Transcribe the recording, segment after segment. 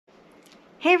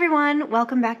Hey everyone,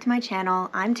 welcome back to my channel.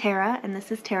 I'm Tara and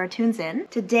this is Tara Tunes In.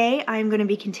 Today I'm going to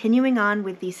be continuing on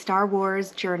with the Star Wars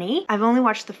journey. I've only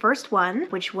watched the first one,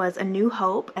 which was A New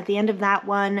Hope. At the end of that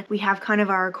one, we have kind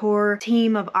of our core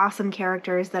team of awesome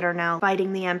characters that are now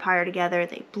fighting the Empire together.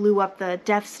 They blew up the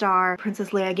Death Star.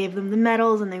 Princess Leia gave them the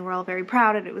medals and they were all very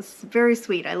proud, and it was very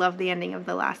sweet. I loved the ending of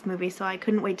the last movie, so I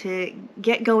couldn't wait to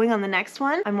get going on the next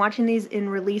one. I'm watching these in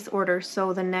release order,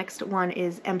 so the next one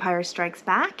is Empire Strikes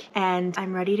Back, and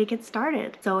I'm ready to get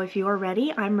started. So if you're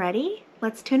ready, I'm ready.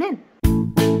 Let's tune in.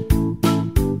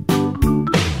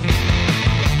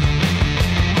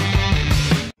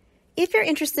 If you're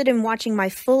interested in watching my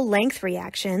full-length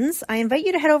reactions, I invite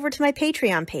you to head over to my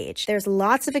Patreon page. There's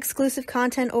lots of exclusive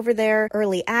content over there,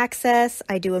 early access.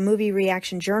 I do a movie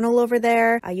reaction journal over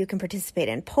there. You can participate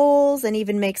in polls and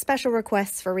even make special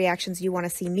requests for reactions you want to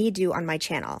see me do on my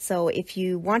channel. So if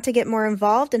you want to get more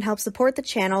involved and help support the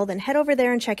channel, then head over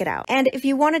there and check it out. And if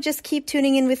you want to just keep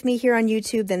tuning in with me here on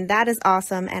YouTube, then that is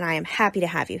awesome, and I am happy to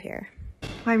have you here.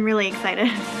 I'm really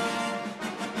excited.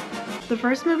 The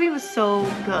first movie was so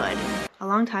good. A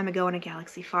long time ago in a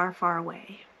galaxy far, far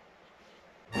away.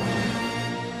 Here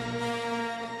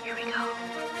we go.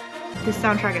 This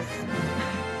soundtrack is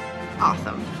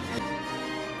awesome.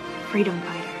 Freedom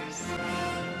Fighters.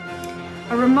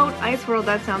 A remote ice world,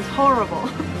 that sounds horrible.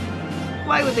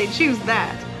 Why would they choose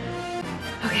that?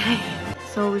 Okay.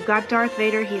 So we've got Darth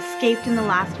Vader. He escaped in the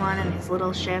last one in his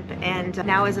little ship and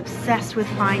now is obsessed with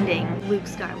finding Luke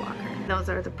Skywalker. Those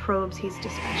are the probes he's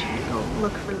dispatching to go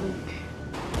look for Luke.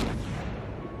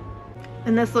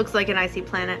 And this looks like an icy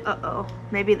planet. Uh-oh.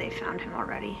 Maybe they found him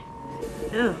already.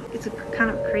 Ugh. It's a kind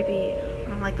of creepy. I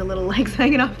don't like the little legs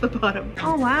hanging off the bottom.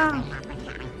 Oh, wow.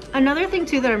 Another thing,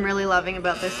 too, that I'm really loving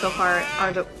about this so far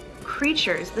are the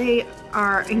creatures. They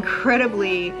are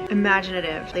incredibly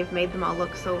imaginative. They've made them all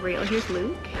look so real. Here's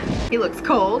Luke. He looks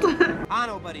cold.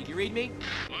 Hello, buddy. You read me?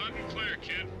 Loud and clear,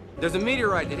 kid. There's a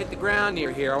meteorite that hit the ground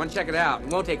near here. I want to check it out. It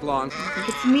won't take long. I think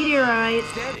it's a meteorite.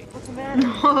 Steady. What's the matter?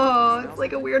 Oh, it's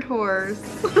like a weird horse.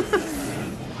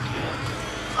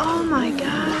 Oh my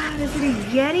god, is it a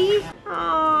Yeti?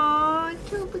 Oh, it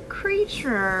killed the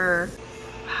creature.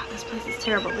 Wow, this place is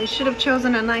terrible. They should have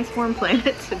chosen a nice warm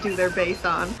planet to do their base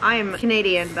on. I am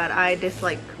Canadian, but I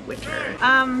dislike winter.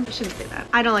 I shouldn't say that.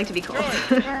 I don't like to be cold.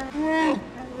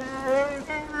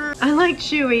 I like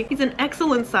Chewie. He's an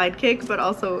excellent sidekick, but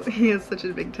also he has such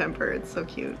a big temper. It's so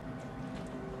cute.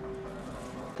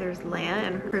 There's Leia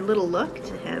and her little look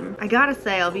to him. I gotta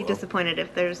say, I'll be disappointed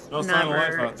if there's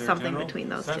never something between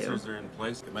those two. Sensors are in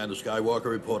place. Commander Skywalker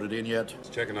reported in yet?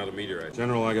 Just checking out a meteorite.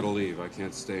 General, I gotta leave. I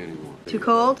can't stay anymore. Too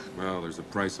cold? Well, there's a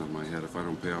price on my head. If I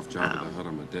don't pay off Jabba the Hutt,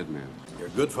 I'm a dead man. You're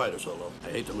a good fighter, Solo. I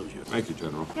hate to lose you. Thank you,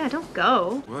 General. Yeah, don't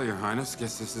go. Well, Your Highness,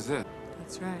 guess this is it.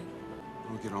 That's right.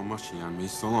 Don't get all mushy on me.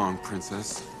 So long,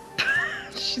 Princess.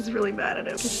 She's really mad at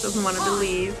him. She doesn't want him to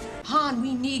leave. Han,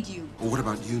 we need you. Well, what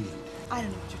about you? I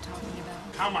don't know what you're talking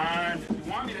about. Come on.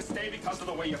 You want me to stay because of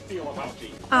the way you feel about me?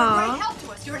 Great Aw, help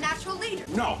to us. You're a natural leader.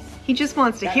 No. he just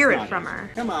wants to That's hear it not from it.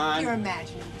 her. Come on. You're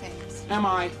imagining things. Am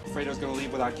I? Fredo's gonna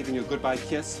leave without giving you a goodbye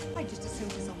kiss? I just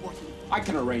assumed he's a Wookiee. I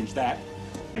can arrange that.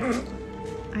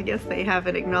 I guess they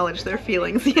haven't acknowledged their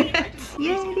feelings yet.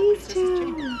 Yay, these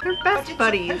two! They're best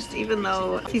buddies, even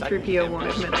though C-3PO won't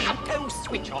admit it. Oh,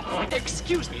 switch off.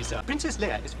 Excuse me, sir. Princess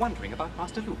Leia is wondering about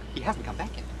Master Luke. He hasn't come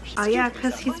back yet. Oh yeah,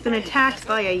 because he's been attacked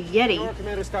by a Yeti.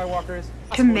 Commander Skywalker is.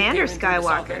 Commander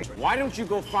Skywalker. Why don't you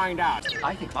go find out?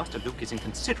 I think Master Luke is in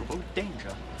considerable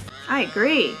danger. I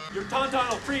agree. Your Tauntaun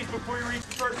will freeze before you reach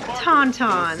the first mark.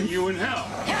 Tauntauns. You in hell.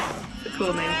 It's a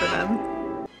cool name for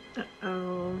them.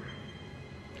 Uh-oh.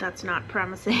 That's not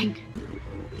promising.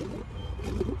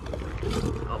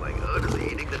 Oh my god, is he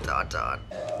eating the tauntaun?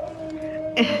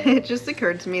 It just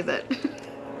occurred to me that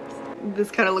this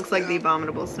kind of looks like the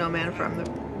Abominable Snowman from the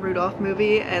Rudolph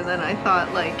movie, and then I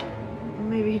thought, like,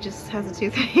 maybe he just has a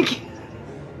toothache.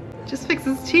 Just fix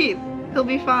his teeth. He'll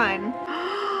be fine.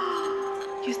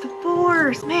 Use the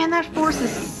Force! Man, that Force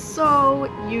is so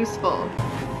useful.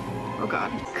 Oh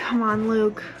god. Come on,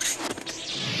 Luke.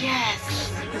 Yes!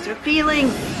 Those are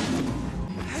feelings!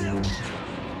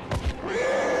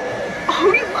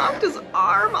 Oh, he lopped his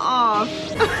arm off!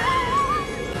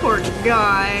 Poor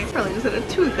guy. Probably just had a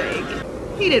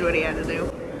toothache. He did what he had to do.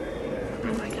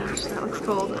 Oh my gosh, that looks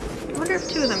cold. I wonder if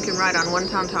two of them can ride on one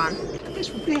tauntaun.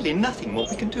 There's really nothing more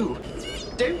we can do.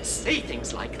 Don't say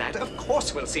things like that. Of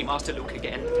course we'll see Master Luke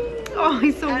again. Oh,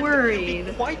 he's so And worried.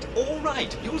 it'll be quite all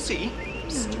right. You'll see.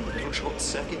 Stupid little short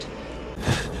circuit.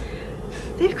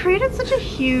 They've created such a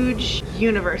huge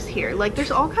universe here. Like, there's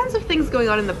all kinds of things going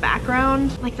on in the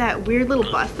background. Like that weird little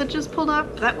bus that just pulled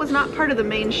up. That was not part of the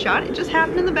main shot. It just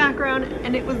happened in the background,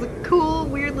 and it was a cool,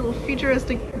 weird little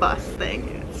futuristic bus thing.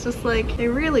 It's just like, they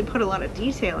really put a lot of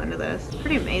detail into this. It's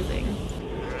pretty amazing.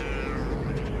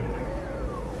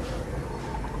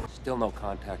 Still no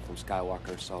contact from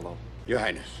Skywalker or Solo. Your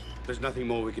Highness, there's nothing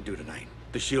more we can do tonight.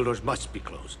 The shield doors must be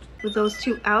closed. With those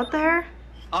two out there,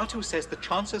 R2 says the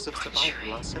chances of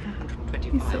survival are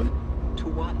 725 He's so- to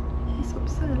 1. he's so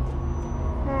upset.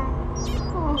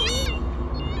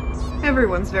 Oh.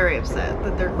 Everyone's very upset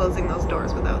that they're closing those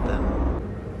doors without them.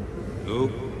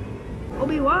 Luke,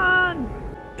 Obi-Wan!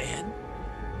 Ben?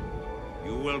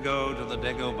 you will go to the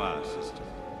Dagobah system.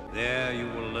 There you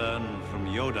will learn from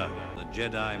Yoda, the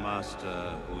Jedi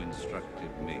Master who instructed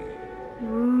me.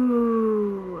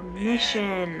 Ooh, a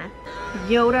mission.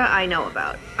 Yoda I know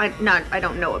about. I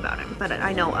don't know about him, but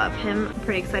I know of him. I'm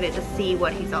pretty excited to see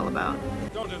what he's all about.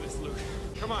 Don't do this, Luke.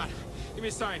 Come on. Give me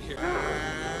a sign here.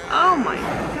 Oh my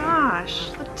gosh,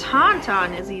 the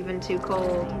Tauntaun is even too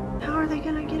cold. How are they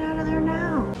gonna get out of there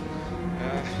now?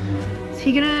 Is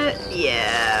he gonna...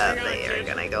 Yeah, they are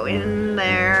gonna go in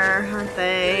there, aren't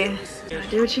they? Gotta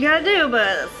do what you gotta do,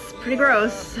 but it's pretty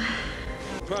gross.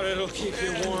 But it'll keep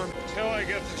you warm till I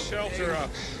get the shelter up.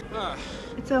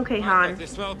 It's okay, Han. They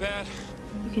smell bad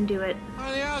You can do it.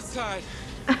 on the outside.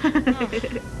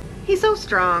 He's so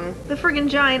strong. The friggin'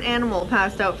 giant animal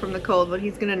passed out from the cold, but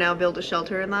he's gonna now build a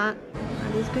shelter in that.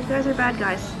 Are these good guys or bad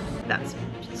guys? That's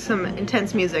some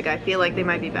intense music. I feel like they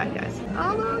might be bad guys.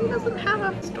 Although he doesn't have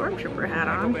a stormtrooper hat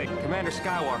on. Commander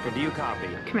Skywalker, do you copy?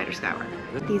 Commander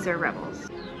Skywalker. These are rebels.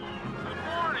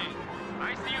 Morning.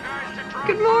 I see you guys to try.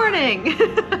 Good morning!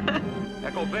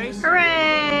 Echo Base?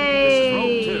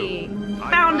 Hooray! This is Rogue 2.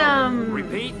 I Found them!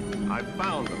 Repeat, I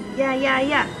found them.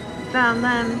 Yeah. Found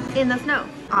them in the snow.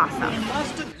 Awesome.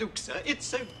 Master Luke, sir, it's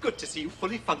so good to see you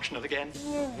fully functional again.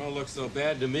 Don't look so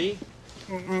bad to me.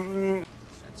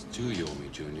 That's two you owe me,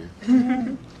 Junior.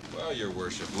 Well, your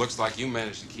worship, looks like you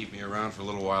managed to keep me around for a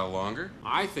little while longer.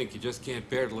 I think you just can't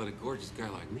bear to let a gorgeous guy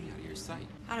like me out of your sight.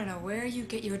 I don't know where you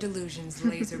get your delusions,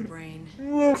 laser brain.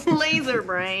 Laser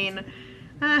brain.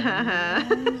 Laugh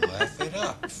it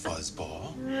up,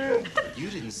 fuzzball. You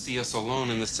didn't see us alone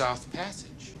in the South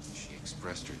Passage. She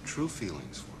expressed her true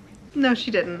feelings for me. No,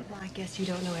 she didn't. Well, I guess you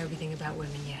don't know everything about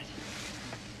women yet.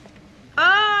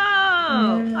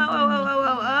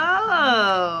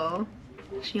 Oh!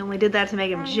 She only did that to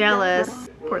make him jealous.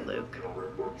 Poor Luke.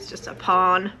 He's just a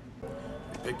pawn.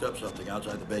 We picked up something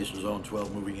outside the base of Zone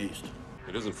 12 moving east.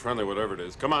 It isn't friendly, whatever it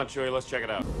is. Come on, Chewie, let's check it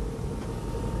out.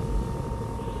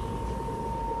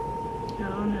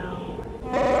 Oh no.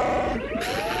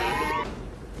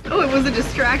 Oh, it was a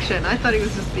distraction. I thought he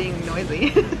was just being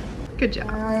noisy. Good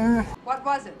job. What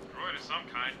was it? Droid of some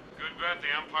kind. Good bet the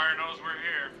Empire knows we're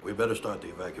here. We better start the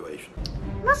evacuation.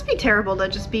 It must be terrible to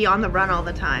just be on the run all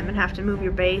the time and have to move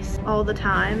your base all the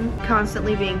time,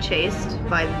 constantly being chased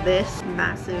by this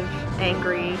massive,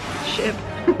 angry ship.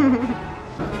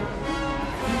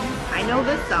 I know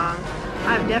this song.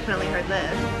 I've definitely heard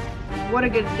this. What a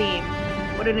good theme.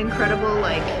 What an incredible,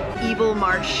 like, evil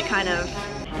march kind of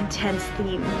intense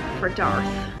theme for Darth.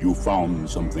 You found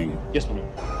something. Yes, my lord.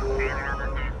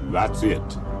 That's it.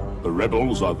 The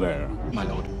rebels are there. My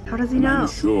lord. How does he And know? I'm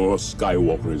sure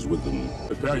Skywalker is with them.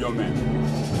 Prepare your men.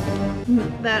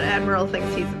 That admiral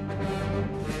thinks he's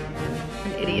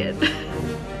an idiot.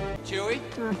 Chewie,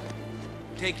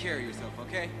 take care of yourself,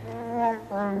 okay?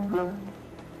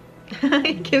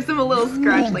 He gives him a little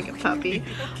scratch like a puppy.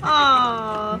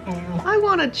 Aww, I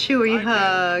want a Chewy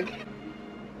hug.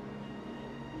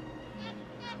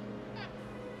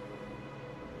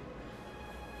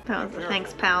 That was a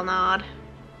thanks pal nod.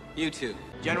 You too.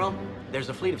 General, there's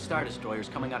a fleet of Star Destroyers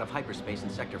coming out of hyperspace in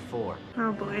Sector 4.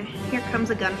 Oh boy, here comes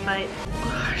a gunfight.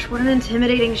 Gosh, what an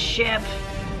intimidating ship.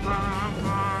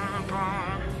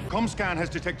 Comscan has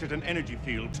detected an energy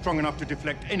field strong enough to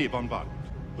deflect any bombardment.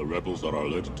 The rebels are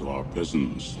alerted to our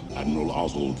presence. Admiral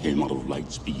Ozzel came out of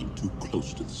light speed too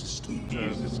close to the system. He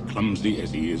is as clumsy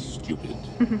as he is stupid.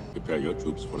 Prepare your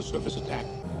troops for a surface attack.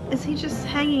 Is he just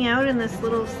hanging out in this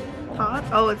little pod?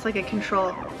 Oh, it's like a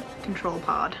control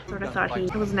pod. Sort of thought he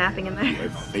was napping in You there.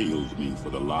 have failed me for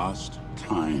the last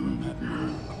time,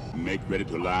 Admiral. Make ready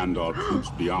to land our troops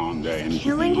beyond their energy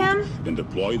Killing field, him? then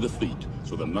deploy the fleet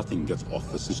so that nothing gets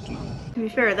off the system. To be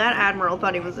fair, that admiral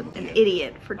thought he was an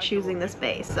idiot for choosing this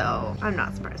base, so I'm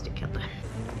not surprised he killed him.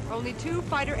 Only 2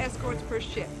 fighter escorts per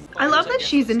ship. I love that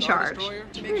she's in charge.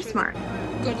 She's very smart.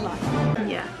 Good luck.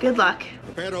 Yeah, good luck.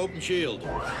 Prepare to open shield. The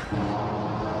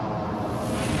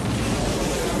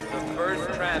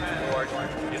first transport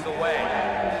transport is away.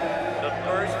 The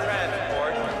first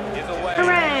transport is away.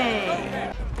 Hooray!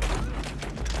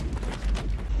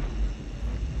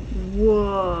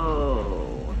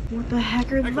 Whoa. What the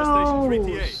heck are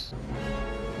those?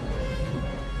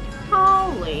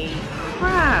 Holy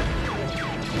crap.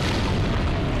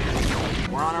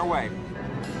 We're on our way.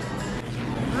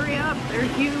 Hurry up, they're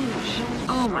huge.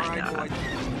 Oh my god.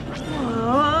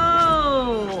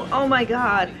 Whoa! Oh my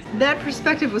god. That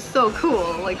perspective was so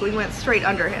cool. Like, we went straight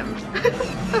under him.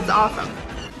 That's awesome.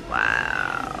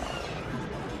 Wow.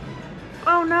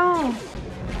 Oh no.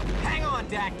 Hang on,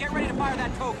 Dak. Get ready to fire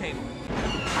that tow cable.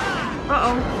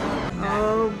 Uh-oh.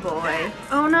 Oh boy.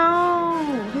 Oh no!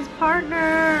 His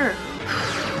partner!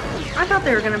 I thought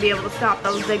they were gonna be able to stop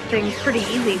those big things pretty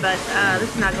easy, but this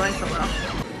is not going so well.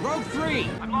 Rogue 3!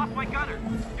 I've lost my gunner.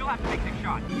 You'll have to take this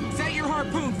shot. Set your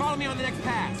harpoon. Follow me on the next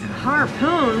pass.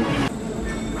 Harpoon?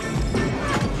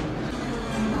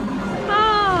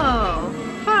 Oh!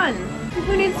 Fun!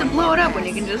 Who needs to blow it up when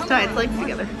you can just tie its legs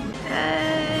together?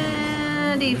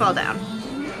 And he fall down.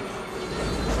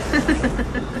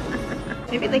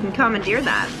 Maybe they can commandeer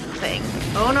that thing.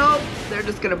 Oh no! They're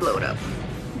just gonna blow it up.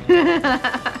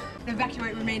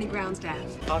 Evacuate remaining ground staff.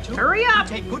 R2, Hurry up!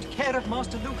 Take good care of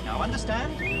Master Luke now,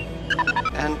 understand?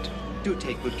 And do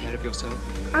take good care of yourself.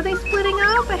 Are they splitting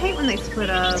up? I hate when they split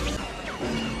up.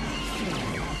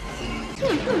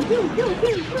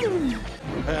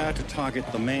 Prepare to target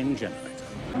the main generator.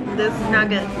 This is not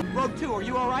good. Rogue 2, are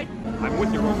you alright? I'm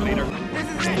with you, Rogue Leader. This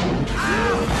is it!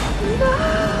 No!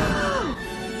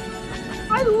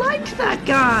 I liked that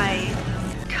guy!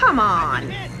 Come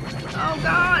on! Oh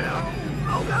god!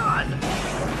 Oh god!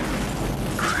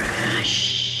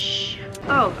 Crash!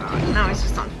 Oh god, now he's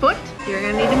just on foot. You're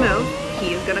gonna need to move.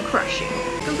 He is gonna crush you.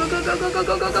 Go, go, go, go, go, go,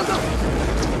 go, go, go, go!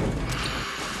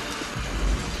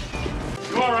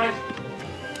 You alright?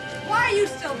 Why are you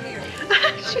still here?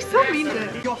 She's so mean to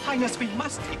him. Your Highness, we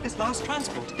must take this last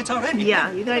transport. It's our enemy. Yeah,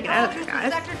 you gotta get out of there,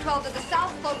 guys. Sector 12 to the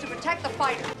south float to protect the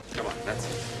fighter. Come on, that's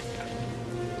it.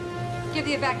 Give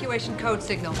the evacuation code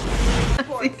signal.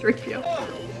 C-3PO.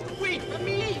 Wait for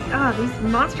me! Ah, these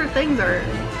monster things are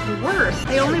the worst.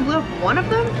 They only blew up one of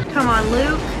them? Come on,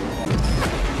 Luke.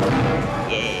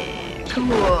 Yeah,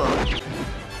 cool.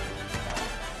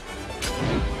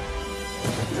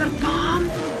 Is that a bomb?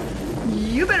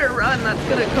 You better run, that's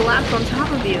gonna collapse on top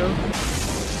of you.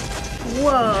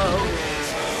 Whoa.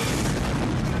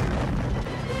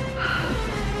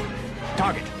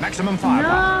 Target, maximum fire.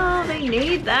 No, they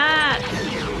need that.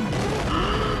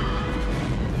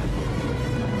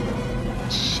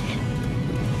 Shit.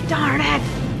 Darn it.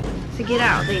 To get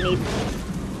out, they need...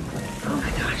 Oh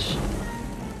my gosh.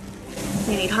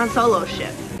 They need Han Solo's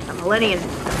ship. The Millennium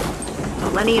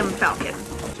Falcon.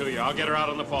 To you, I'll get her out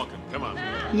on the Falcon. Come on.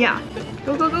 Yeah.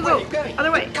 Go, go, go, go. Where are you going?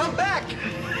 Other way. Come back!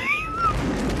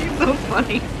 He's so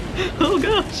funny. Oh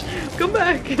gosh, come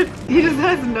back. He just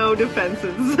has no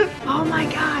defenses. Oh my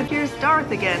god, here's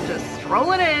Darth again, just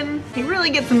strolling in. He really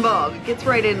gets involved, gets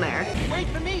right in there. Wait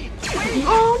for me! Wait!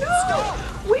 Oh no! Stop!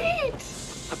 Wait!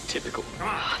 I'm typical.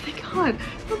 Oh, thank god. I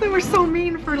thought they were so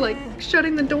mean for like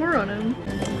shutting the door on him.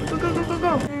 Go, go, go, go,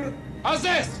 go. How's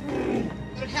this?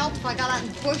 Would it help if I got out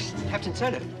and pushed? Captain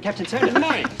Turner. Captain Turner.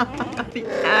 The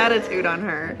attitude on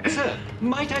her. Sir,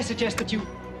 might I suggest that you...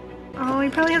 Oh, he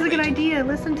probably has a good idea.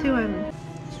 Listen to him.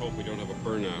 Let's hope we don't have a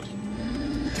burnout.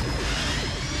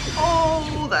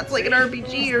 Oh, that's like an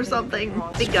RPG or something.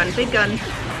 Big gun, big gun.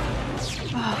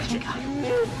 Oh, thank god.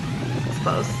 It's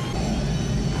close.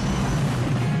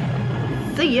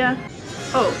 See ya.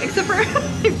 Oh, except for I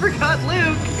forgot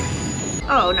Luke.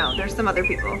 Oh no, there's some other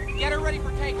people. Get her ready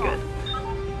for takeoff. Good.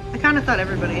 I kind of thought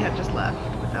everybody had just left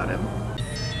without him.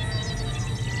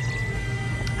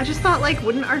 I just thought, like,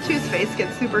 wouldn't R2's face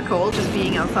get super cold just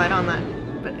being outside on that?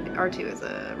 But R2 is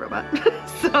a robot,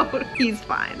 so he's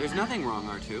fine. There's nothing wrong,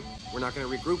 R2. We're not going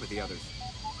to regroup with the others.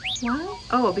 What?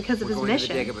 Oh, because of We're his going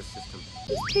mission. to the Dagobah system.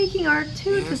 He's taking R2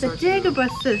 to Yes, the R2.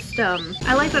 Dagobah system.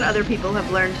 I like that other people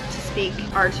have learned to speak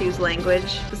R2's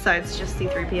language besides just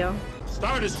C-3PO.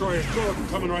 Star Destroyer's door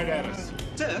coming right at us.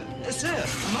 Sir,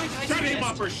 might I Shut him suggest...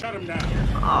 up or shut him down.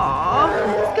 Aw,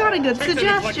 he's got a good Take the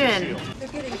deflector suggestion. shield. They're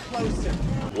getting closer.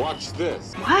 Watch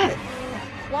this. What?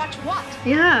 Watch what?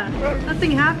 Yeah,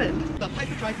 nothing happened. The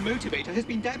hyperdrive motivator has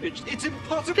been damaged. It's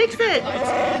impossible Fix to it!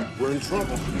 We're in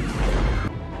trouble.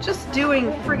 Just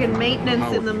doing friggin'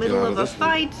 maintenance in the middle of a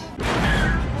fight.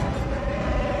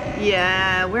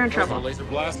 Yeah, we're in A trouble. laser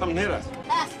blast, something hit us.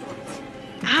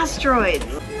 Asteroids.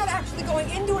 You're not actually going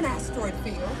into an asteroid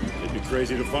field. They'd be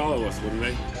crazy to follow us, wouldn't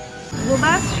they? Well,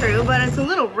 that's true, but it's a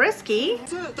little risky.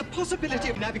 Sir, the possibility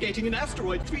of navigating an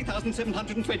asteroid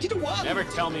 3,720 to 1. Never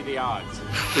tell me the odds.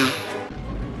 We're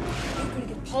gonna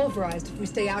get pulverized if we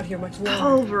stay out here much longer.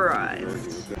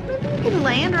 Pulverized. Maybe we can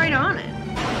land right on it.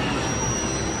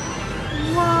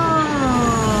 Whoa!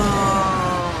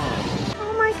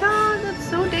 Oh my god, that's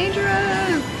so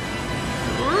dangerous!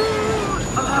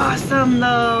 Awesome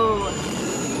though!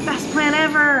 Best plan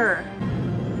ever!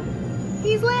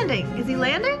 He's landing. Is he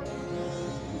landing?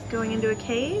 He's going into a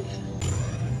cave?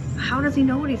 How does he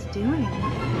know what he's doing?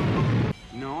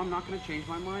 No, I'm not going to change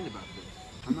my mind about this.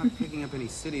 I'm not picking up any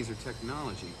cities or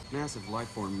technology. Massive life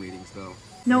form readings, though.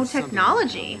 No There's something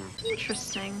technology? going on here.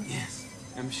 Interesting. Yes,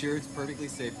 I'm sure it's perfectly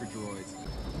safe for droids.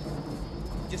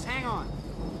 Just hang on.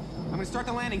 I'm going to start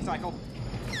the landing cycle.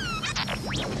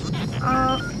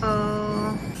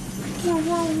 Uh-oh. Whoa,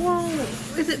 whoa,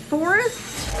 whoa. Is it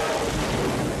forest?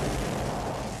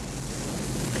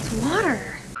 It's water.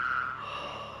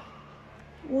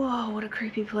 Whoa, what a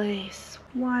creepy place.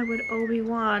 Why would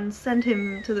Obi-Wan send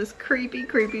him to this creepy,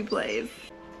 creepy place?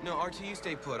 No, R2, you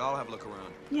stay put. I'll have a look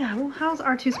around. Yeah, well, how's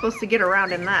R2 supposed to get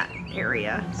around in that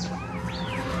area?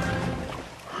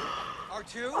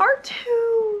 R2? R2!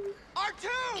 R2!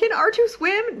 Can R2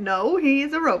 swim? No,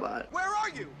 he's a robot. Where are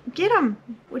you? Get him!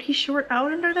 Would he short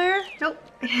out under there? Nope.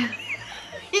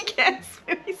 He can't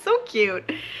swim. He's so cute.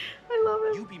 I love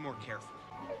him. You be more careful.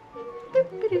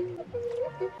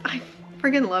 I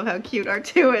friggin' love how cute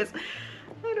R2 is.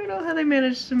 I don't know how they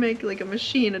managed to make like a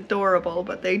machine adorable,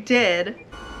 but they did.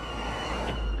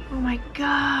 Oh my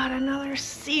god, another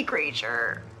sea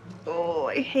creature. Oh,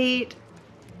 I hate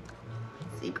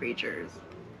sea creatures.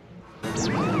 No,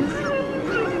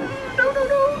 no,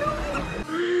 no,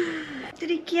 no. Did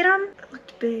he get him? It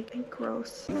looked big and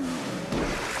gross.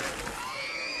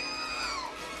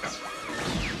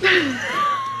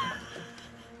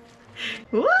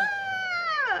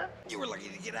 You were lucky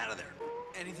to get out of there.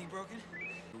 Anything broken?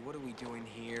 What are we doing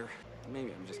here?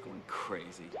 Maybe I'm just going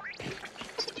crazy.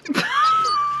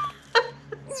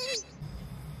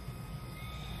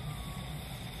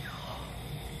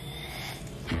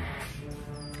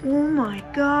 Oh my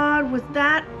god, was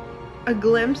that a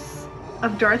glimpse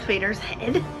of Darth Vader's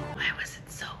head? Why was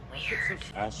it so weird?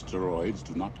 Asteroids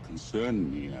do not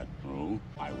concern me, Admiral.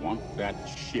 I want that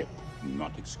ship,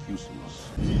 not excuses.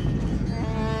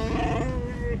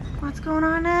 What's going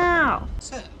on now?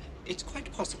 Sir, it's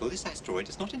quite possible this asteroid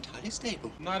is not entirely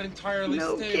stable. Not entirely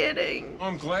No stable. kidding.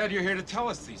 I'm glad you're here to tell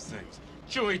us these things.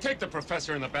 Chewie, take the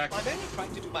professor in the back. I'm only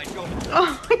trying to do my job.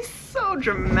 Oh, he's so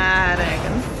dramatic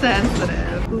and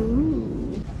sensitive.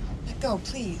 Ooh. Let go,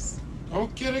 please.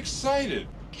 Don't get excited.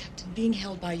 Captain, being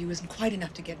held by you isn't quite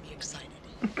enough to get me excited.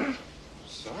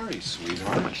 Sorry, So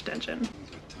sweetheart. much tension. I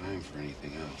haven't got time for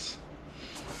anything else.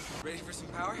 Ready for some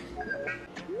power?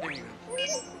 There you go.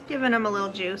 Giving him a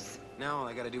little juice. Now all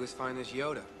I gotta do is find this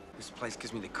Yoda. This place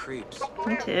gives me the creeps.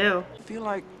 Me too. I feel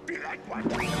like...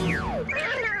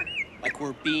 Like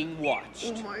we're being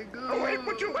watched. Oh my god. Away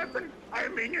with your weapon. I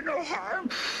mean you no harm.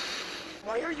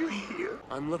 Why are you here?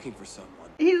 I'm looking for someone.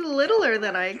 He's littler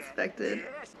than I expected.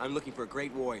 I'm looking for a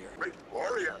great warrior. Great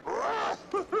warrior.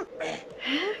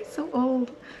 He's so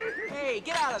old. Hey,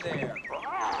 get out of there!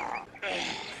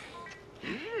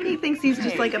 He thinks he's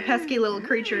just like a pesky little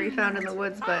creature he found in the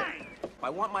woods, but... If I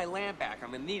want my land back,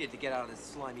 I'm gonna need it to get out of this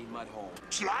slimy mud hole.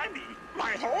 Slimy.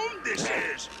 My home this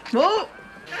is. Whoa!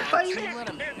 Fight. Let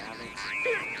him have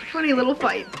it. Funny little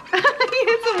fight. He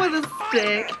hits him with a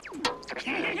stick.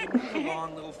 Come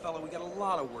on, little fella, we got a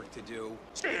lot of work to do.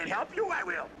 Stay and help you, I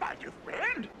will. My new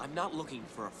friend. I'm not looking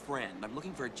for a friend. I'm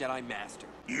looking for a Jedi Master.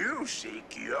 You seek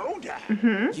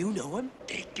Yoda. You know him?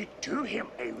 Take it to him,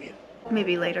 I will.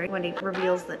 Maybe later, when he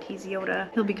reveals that he's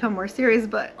Yoda, he'll become more serious,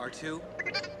 but R2?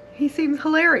 he seems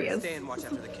hilarious. Stay and watch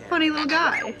after the camera. Funny little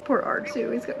guy. Poor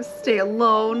R2, he's gotta stay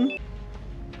alone.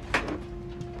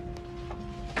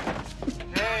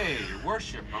 Hey, your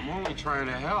worship, I'm only trying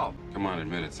to help. Come on,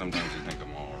 admit it. Sometimes you think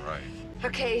I'm all right.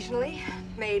 Occasionally,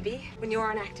 maybe, when you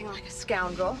aren't acting like a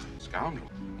scoundrel. Scoundrel.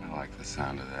 I like the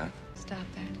sound of that. Stop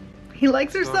that. He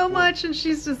likes her so Stop what? much, and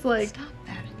she's just like, Stop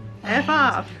that. F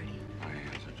off. My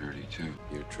hands are dirty, too.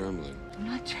 You're trembling. I'm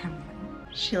not trembling.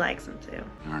 She likes him too. There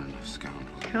aren't enough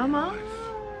scoundrels. Come on.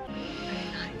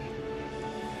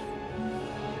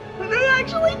 They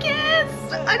actually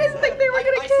kissed! I didn't think they were I've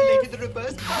gonna isolated kiss! the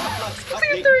reverse power flux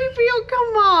coupling. C-3PO,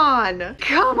 come on!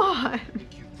 Come on!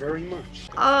 Thank you very much.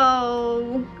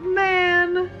 Oh,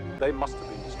 man. They must have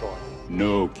been destroyed.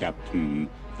 No, Captain.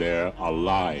 They're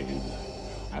alive.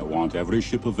 I want every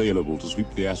ship available to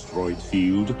sweep the asteroid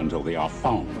field until they are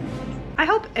found. I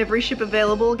hope every ship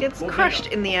available gets crushed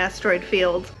in the asteroid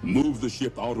field. Move the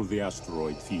ship out of the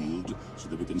asteroid field so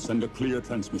that we can send a clear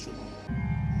transmission.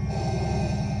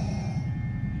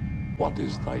 What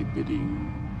is thy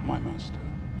bidding, my master?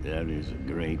 There is a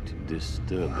great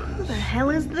disturbance. Who the hell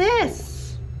is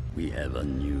this? We have a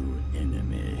new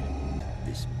enemy.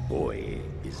 This boy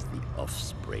is the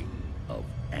offspring of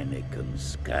Anakin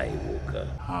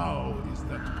Skywalker. How is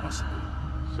that possible?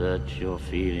 Search your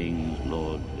feelings,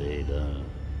 Lord Vader.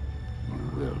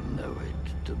 You will know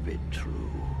it to be true.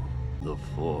 The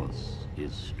Force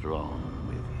is strong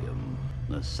with him.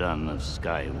 The son of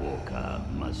Skywalker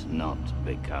must not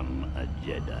become a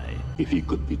Jedi. If he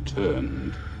could be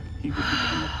turned, he would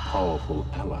become a powerful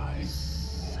ally.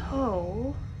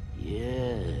 So...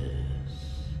 Yes.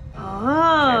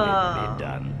 Oh. Can it be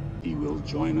done? He will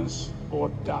join us or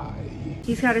die.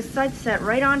 He's got his sights set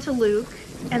right onto Luke,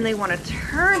 and they want to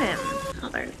turn him. Oh,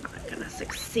 they're not gonna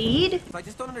succeed. I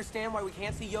just don't understand why we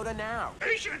can't see Yoda now.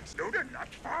 Patience, Yoda,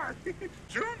 not far.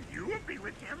 Soon you will be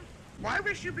with him. Why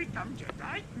wish you become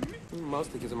Jedi?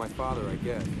 Mostly because of my father, I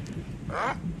guess.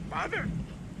 Father?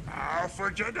 How for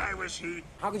Jedi was he?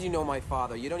 How could you know my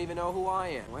father? You don't even know who I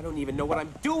am. I don't even know what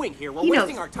I'm doing here. We're He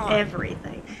wasting knows our time.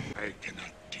 everything. I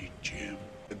cannot teach him.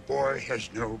 The boy has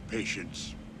no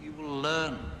patience. You will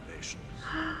learn patience.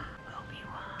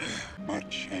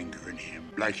 Much anger in him,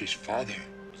 like his father.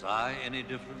 Was I any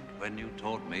different when you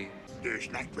taught me? He is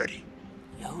not ready.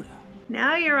 Yoda.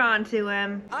 Now you're on to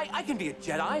him. I can be a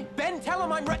Jedi. Ben, tell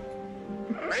him I'm ready.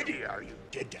 Ready are you,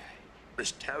 Jedi?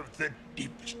 Must have the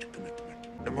deepest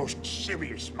commitment, the most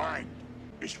serious mind.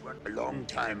 This one a long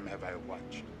time have I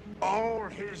watched. All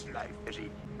his life as he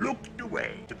looked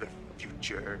away to the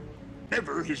future.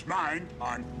 Never his mind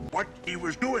on what he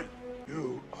was doing.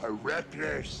 You are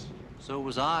reckless. So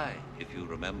was I, if you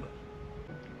remember.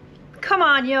 Come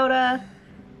on, Yoda.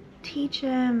 Teach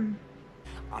him.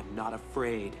 I'm not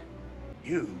afraid.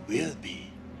 You will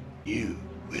be. You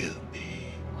will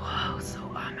be. Whoa, so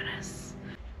ominous.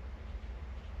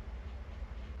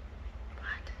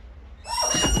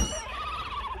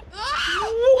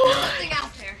 Something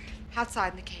out there.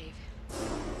 Outside in the cave.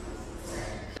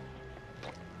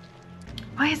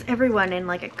 Why is everyone in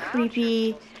like a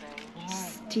creepy,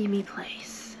 steamy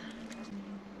place?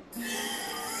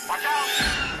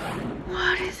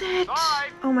 What is it?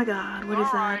 Oh my god, what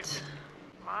is that?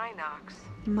 Minox.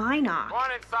 Minox. Go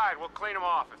on inside. We'll clean them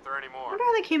off if there are any I more. wonder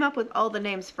how they came up with all the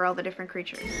names for all the different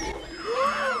creatures.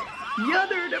 Yeah,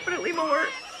 there are definitely more.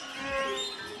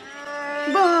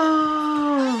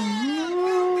 Boom!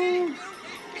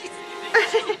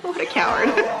 What a coward.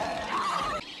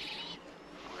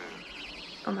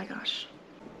 Oh my gosh.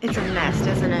 It's a nest,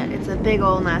 isn't it? It's a big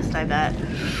old nest, I bet.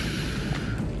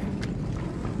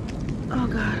 Oh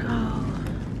god, oh.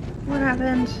 What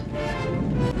happened?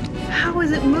 How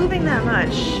is it moving that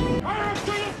much? Alright,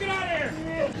 let's get out of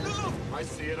here! I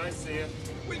see it, I see it.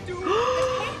 We do. The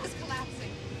cave is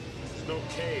collapsing. There's no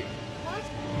cave.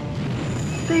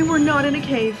 What? They were not in a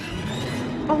cave.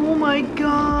 Oh my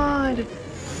god.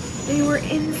 They were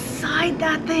inside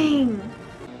that thing.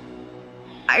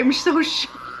 I'm so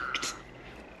shocked.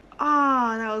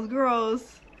 Ah, that was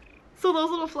gross. So those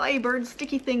little flyy bird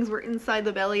sticky things were inside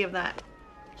the belly of that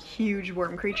huge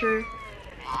worm creature.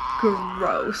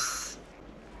 Gross.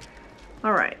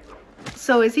 Alright.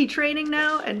 So is he training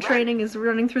now? And training is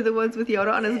running through the woods with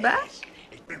Yoda on his back?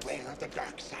 Beware of the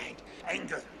dark side.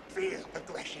 Anger, fear,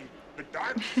 aggression. The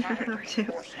dark side of the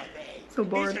Force obey. So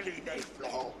bored. Easily they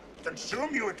flow.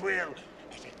 Consume you at will,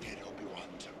 as it did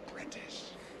Obi-Wan's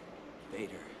apprentice.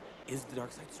 Vader, is the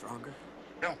dark side stronger?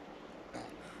 No.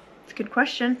 It's a good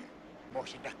question. More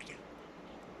seductive.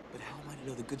 But how am I to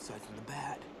know the good side from the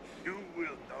bad? You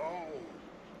will know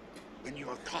when you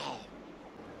are calm.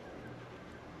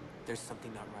 There's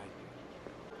something not right.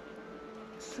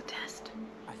 It's a test.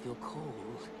 I feel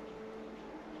cold.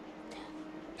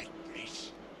 Like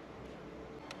this.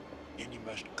 Then you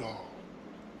must go.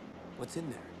 What's in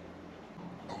there?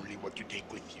 Only what you take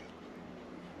with you.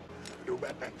 Your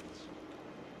weapons.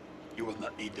 You will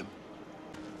not need them.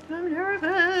 I'm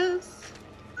nervous.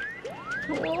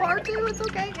 Oh, R2, it's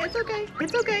okay, it's okay,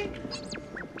 it's okay.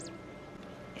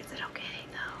 Is it okay,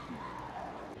 though?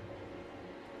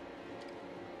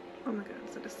 Oh my god,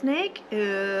 is it a snake?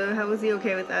 How was he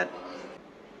okay with that?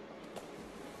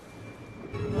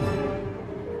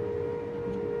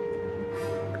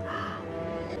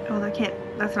 Oh,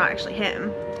 that's not actually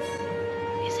him.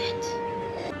 Is it?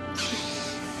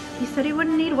 He said he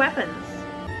wouldn't need weapons.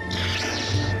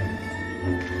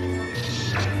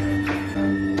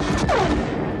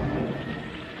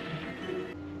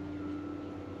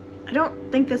 I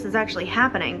don't think this is actually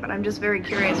happening, but I'm just very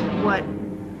curious what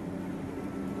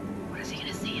is he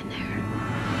gonna see in there?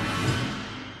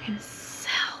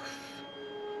 Himself.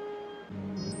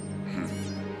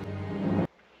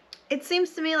 It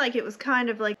seems to me like it was kind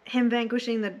of like him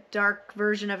vanquishing the dark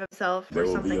version of himself There or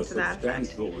will something be a to that effect.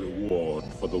 substantial reward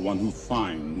for the one who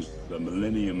finds the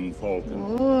Millennium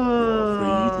Falcon.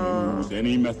 Whoa. You're free to use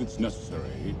any methods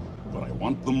necessary, but I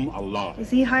want them alive. Is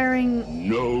he hiring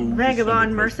No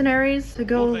vagabond mercenaries to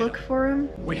go look for him?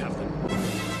 We have them.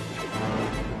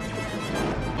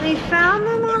 They found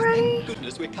them already?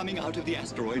 Goodness, we're coming out of the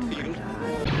asteroid field.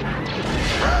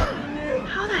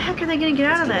 How the heck are they gonna get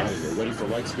out of this? You're ready for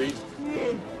light speed?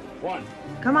 1,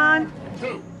 Come on.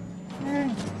 2,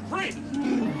 3.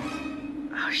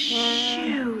 Oh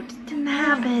shoot, didn't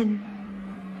happen.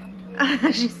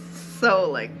 She's so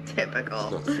like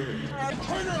typical. Turn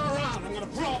her around! I'm gonna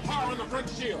put all power in the front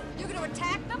shield! You're gonna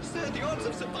attack them? Sir, the odds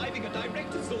of surviving a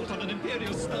direct assault on an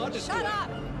Imperial Star Destroyer. Shut up!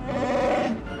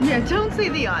 Yeah, don't say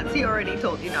the odds. He already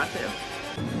told you not to.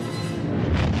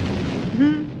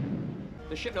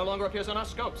 The ship no longer appears on our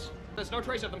scopes. There's no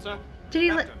trace of them, sir. Did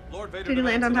he, Lord Vader did he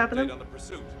land on top of them? on the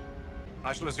pursuit.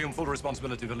 I shall assume full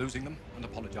responsibility for losing them and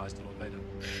apologize to Lord Vader.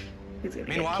 He's gonna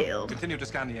Meanwhile, get killed. continue to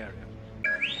scan the area.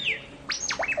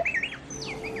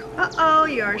 Uh-oh,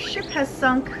 your ship has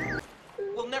sunk.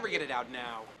 We'll never get it out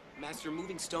now. Master,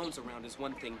 moving stones around is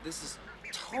one thing. This is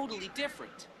totally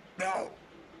different. No,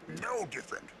 no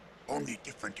different. Only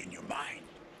different in your mind.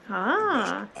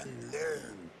 Ah. You must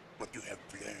unlearn what you have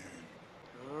learned.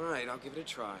 All right, I'll give it a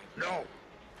try. No,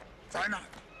 try not.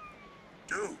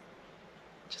 Do.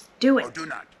 Just do it. Or do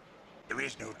not. There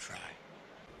is no try.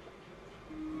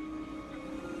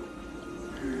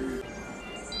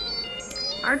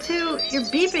 R2, you're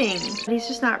beeping. But he's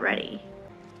just not ready.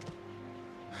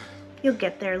 You'll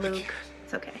get there, Luke.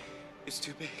 It's okay. It's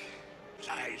too big.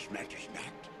 Size matters not.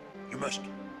 You must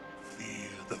feel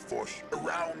the force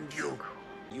around you.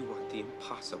 You want the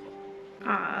impossible.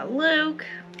 Ah, Luke,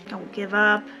 don't give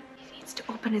up. He needs to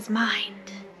open his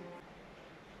mind.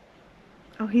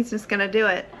 Oh, he's just gonna do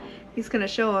it. He's gonna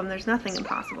show him there's nothing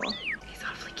impossible. He's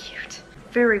awfully cute.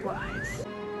 Very wise.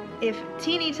 If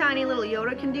teeny tiny little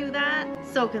Yoda can do that,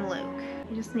 so can Luke.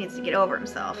 He just needs to get over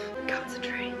himself.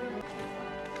 Concentrate.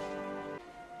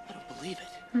 I don't believe it.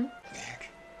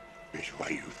 That is why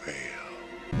you fail.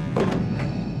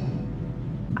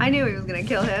 I knew he was gonna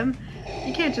kill him.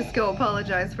 You can't just go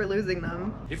apologize for losing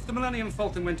them. If the Millennium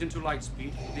Falcon went into light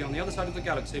speed, it'd be on the other side of the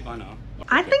galaxy by now.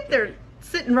 I think they're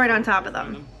sitting right on top of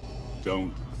them.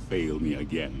 Don't fail me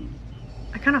again.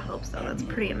 I kind of hope so. That's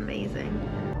pretty amazing.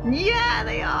 Yeah,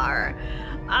 they are.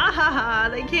 Ah,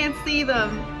 they can't see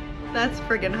them. That's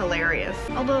friggin' hilarious.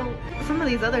 Although some of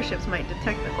these other ships might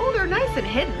detect them. Oh, they're nice and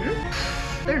hidden.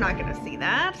 They're not gonna see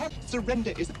that.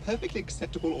 Surrender is a perfectly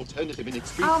acceptable alternative in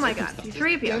extreme Oh my god, circumstances.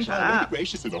 C-3PO, shut Really up.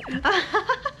 gracious enough.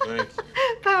 Thanks.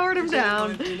 Powered him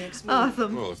down.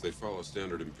 Awesome. Well, if they follow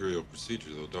standard Imperial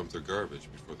procedure, they'll dump their garbage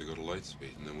before they go to light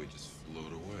speed, and then we just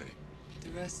float away. The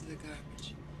rest of the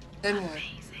garbage. Then what?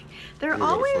 They're We're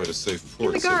gonna find a always safe in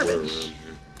the port somewhere around garbage here.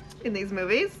 in these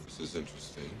movies. This is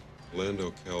interesting.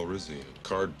 Lando Calrissian,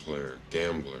 card player,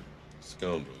 gambler,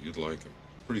 scoundrel. You'd like him.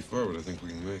 Pretty far, but I think we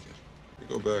can make it. We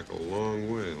go back a long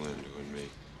way, Lando and me.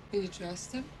 Can you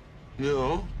trust him?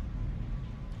 No.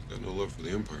 He's got no love for the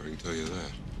Empire, I can tell you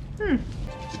that.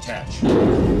 Detach.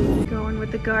 Going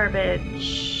with the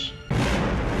garbage.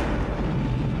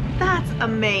 That's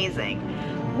amazing.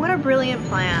 What a brilliant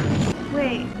plan.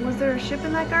 Wait, was there a ship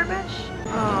in that garbage?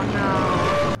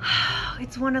 Oh no.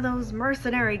 It's one of those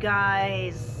mercenary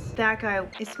guys. That guy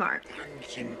is smart.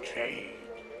 Concentrate.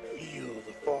 Feel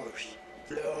the force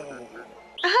flow.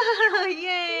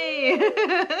 Yay!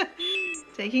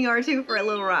 Taking R2 for a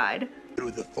little ride.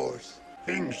 Through the force,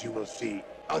 things you will see.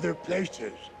 Other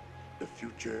places. The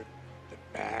future,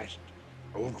 the past,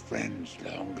 old friends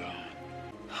long gone.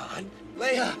 Han,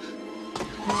 Leia!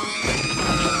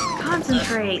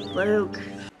 Concentrate, Luke.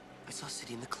 I saw a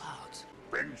city in the clouds.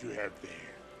 Friends you have there.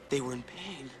 They were in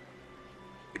pain.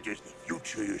 It is the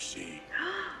future you see.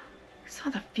 Saw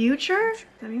the future? Does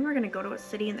that mean we're gonna go to a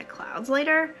city in the clouds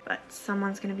later? But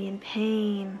someone's gonna be in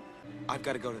pain. I've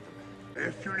got to go to them.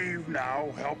 If you leave now,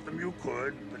 help them you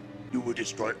could, but you will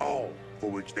destroy all for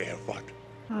which they have fought.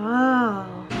 Oh.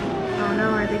 Oh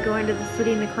no, are they going to the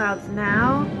city in the clouds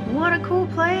now? What a cool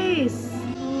place!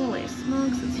 Holy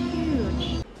smokes, it's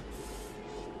huge.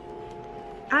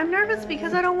 I'm nervous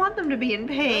because I don't want them to be in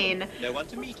pain. No one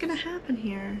to meet. What's gonna happen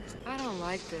here? I don't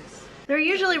like this. They're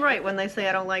usually right when they say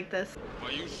I don't like this.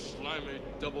 Why, you slimy,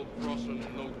 double-crossing,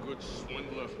 no-good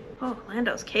swindler. Oh,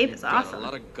 Lando's cape is Got awesome. a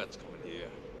lot of guts coming here.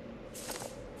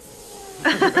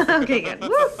 Okay, good. Woo!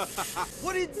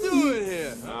 What are you doing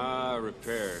here?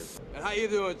 Repairs. And how you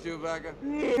doing, Chewbacca?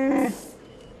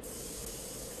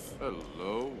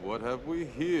 Hello, what have we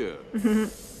here?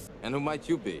 And who might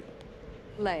you be?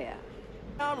 Leia.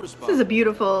 I'm This responsible. is a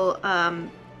beautiful, I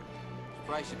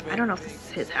don't know if this is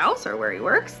his house or where he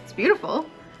works. It's beautiful.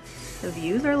 The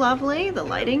views are lovely. The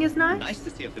lighting is nice. Nice to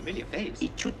see a familiar face.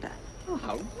 Ichuta. Oh,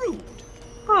 how rude.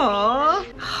 Aww.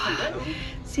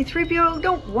 C-3PO,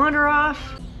 don't wander off.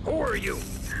 Who are you?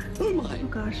 Who am I? Oh,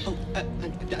 gosh. Oh,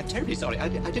 I'm terribly sorry. I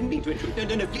didn't mean to intrude.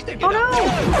 No, please don't get Oh, up.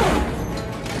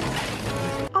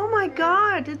 no! Oh, my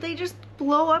God. Did they just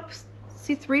blow up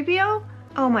C-3PO?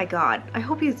 Oh, my God. I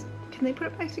hope he's... Can they put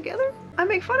it back together? I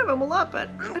make fun of him a lot, but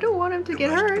I don't want him to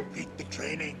get hurt. Complete the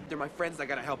training. They're my friends. I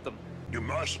gotta help them. You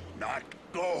must not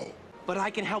go. But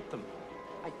I can help them.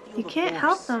 I feel You the can't force.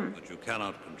 help them. But you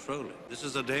cannot control it. This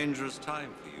is a dangerous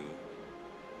time for you,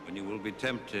 when you will be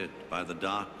tempted by the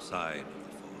dark side of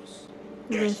the Force.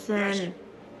 Listen.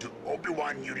 To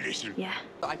Obi-Wan, you listen. Yeah.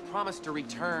 I promise to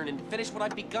return and finish what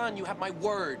I've begun. You have my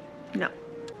word. No.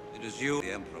 It is you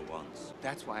the Emperor wants.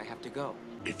 That's why I have to go.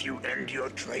 If you end your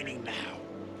training now,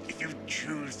 if you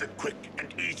choose the quick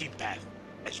and easy path,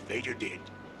 as Vader did,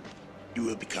 you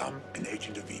will become an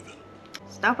agent of evil.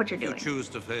 Stop what you're If you doing. choose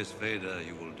to face Vader,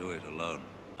 you will do it alone.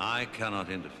 I cannot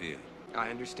interfere. I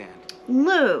understand.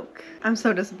 Luke. I'm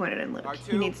so disappointed in Luke.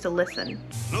 He needs to listen.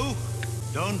 Luke,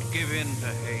 don't give in to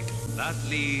hate. That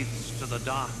leads to the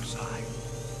dark side.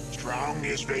 Strong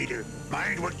is Vader.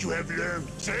 Mind what you have learned.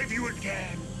 Save you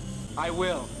again. I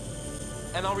will.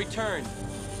 And I'll return.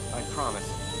 I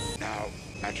promise. Now,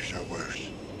 matters are worse.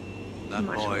 That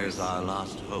boy is our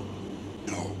last hope.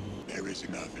 No, there is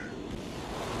another.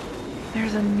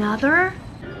 There's another?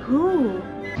 Who?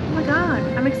 Oh my God.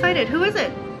 I'm excited. Who is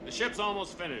it? The ship's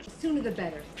almost finished. Sooner the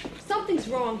better. Something's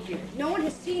wrong here. No one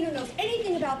has seen or knows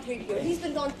anything about 3PO. He's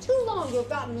been gone too long to have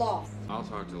gotten lost. I'll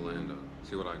talk to Lando,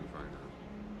 see what I can find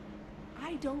out.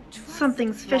 I don't trust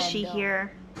Something's fishy Lando.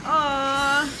 here.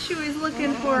 Aw, Chewie's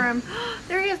looking for him.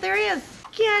 There he is, there he is.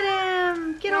 Get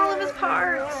him! Get all of his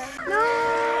parts.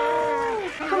 No!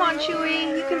 Come on,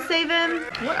 Chewie, you can save him.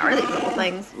 What are these little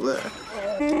things?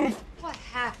 Ugh. What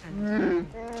happened?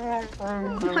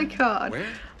 Oh my God. Where?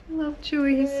 I love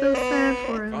Chewie, he's so sad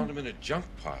for him. Found him in a junk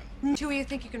pile. Chewie, you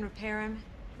think you can repair him?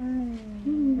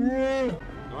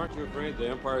 Aren't you afraid the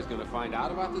Empire's gonna find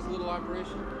out about this little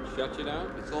operation? Shut you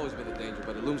down? It's always been a danger,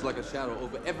 but it looms like a shadow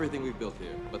over everything we've built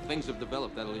here. But things have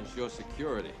developed that'll ensure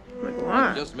security. Like what?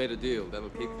 I've just made a deal that'll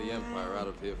keep the Empire out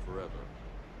of here forever.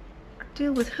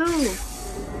 Deal with who?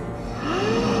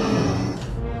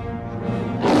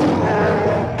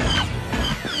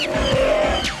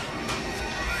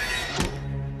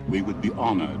 We would be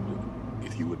honored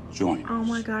if you would join. Oh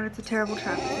my God, it's a terrible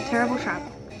trap. It's a terrible trap.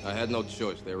 I had no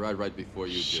choice. They arrived right before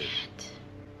you did.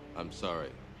 I'm sorry.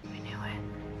 I knew it.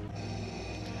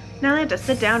 Now they have to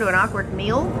sit down to an awkward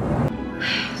meal?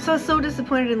 So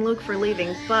disappointed in Luke for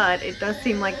leaving, but it does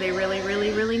seem like they really,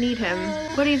 really, really need him.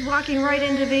 But he's walking right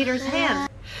into Vader's hands.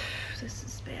 This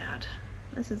is bad.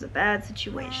 This is a bad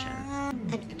situation.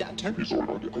 Terribly sorry.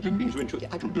 I didn't mean to intrude.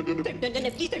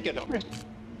 Please don't get up.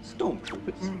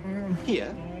 Stormtroopers.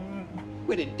 Here.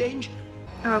 We're in danger.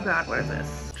 Oh God, what is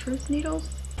this? Truth needles?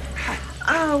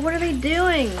 Oh, what are they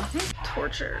doing?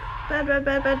 Torture. Bad, bad,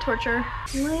 bad, bad torture.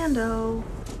 Lando.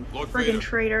 Friggin'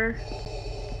 traitor.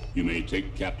 You may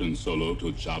take Captain Solo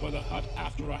to Jabba the Hutt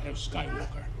after I have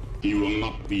Skywalker. He will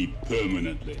not be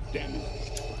permanently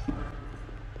damaged.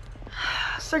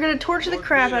 So they're gonna torture the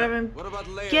crap out of him,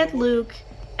 get Luke,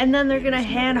 and then they're gonna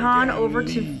hand Han over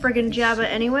to friggin' Jabba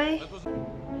anyway?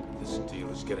 This deal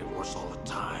is getting worse all the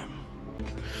time.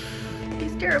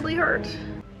 He's terribly hurt.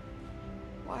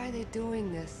 Why are they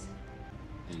doing this?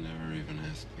 They never even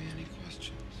asked me any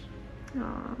questions.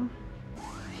 Aww.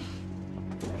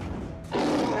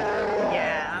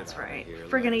 Yeah, that's right.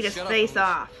 Friggin' eat his face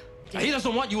off. He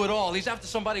doesn't want you at all. He's after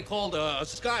somebody called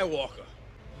Skywalker.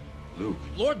 Luke.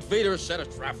 Lord Vader set a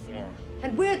trap for him.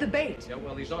 And we're the bait. Yeah,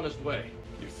 well, he's on his way.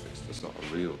 You fixed us all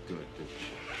real good, didn't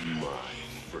you? My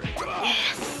friend.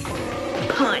 Yes.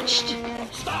 Punched.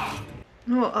 Stop!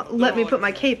 Oh, let me put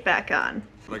my cape back on.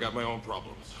 But I got my own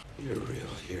problems. You're a real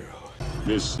hero.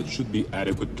 This should be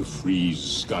adequate to freeze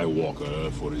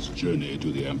Skywalker for his journey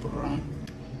to the Emperor.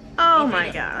 Oh my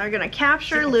God, they're gonna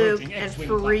capture Luke and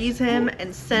freeze him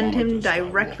and send him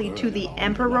directly to the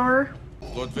Emperor.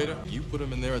 Lord Vader, you put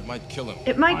him in there, it might kill him.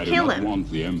 It might kill I do him. not want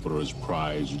the Emperor's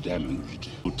prize damaged.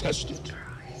 We'll test it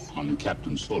on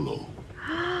Captain Solo.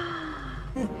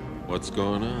 What's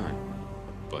going on,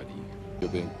 buddy? You're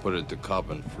being put into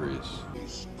carbon freeze.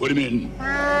 Put him in.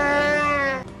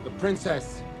 The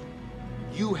princess.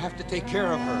 You have to take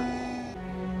care of her.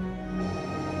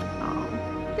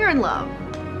 Oh, they're in love.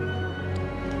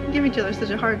 They give each other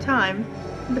such a hard time,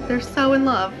 but they're so in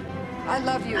love. I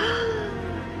love you.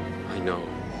 I know.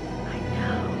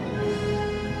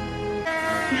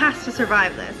 He has to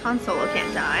survive this. Han Solo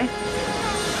can't die.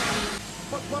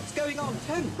 What's going on?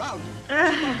 Turn round.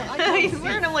 He's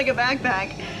wearing him like a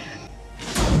backpack.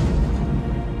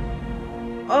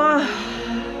 Oh,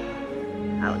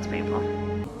 that looks painful.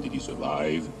 Did he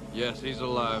survive? Yes, he's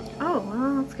alive. Oh,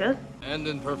 well, that's good. And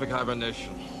in perfect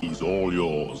hibernation. He's all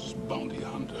yours, bounty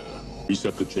hunter.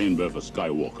 Reset the chamber for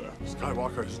Skywalker.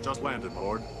 Skywalker has just landed,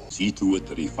 Lord. See to it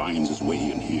that he finds his way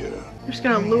in here. They're just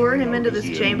gonna lure him into this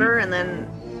chamber and then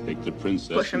take the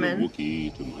princess push him and the in.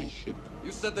 Wookiee to my ship.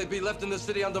 You said they'd be left in the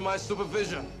city under my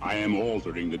supervision. I am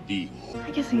altering the deal.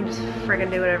 I guess he can just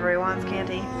friggin' do whatever he wants, can't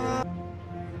he?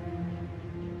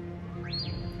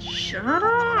 Shut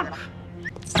up!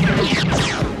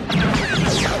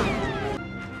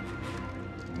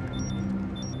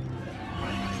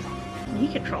 Can he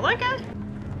control that guy?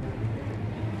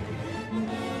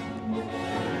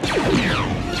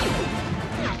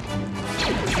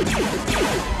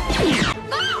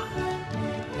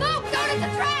 Luke, don't, it's a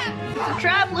trap! It's a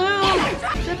trap, Luke!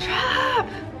 It's a trap!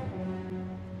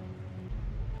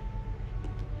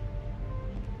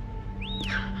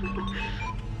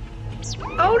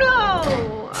 Oh no!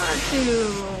 R2!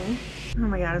 Oh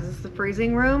my god, is this the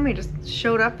freezing room? He just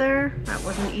showed up there? That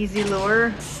was an easy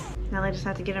lure. Now they just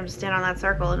have to get him to stand on that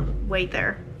circle and wait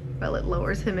there while it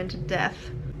lowers him into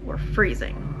death or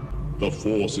freezing. The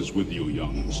Force is with you,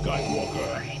 young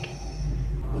Skywalker.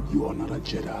 But you are not a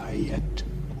Jedi yet.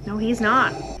 No, he's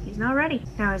not. He's not ready.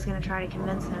 Now he's gonna try to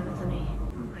convince him, isn't he?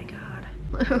 Oh my god.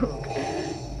 Luke,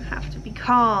 you have to be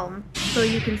calm so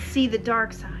you can see the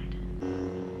dark side.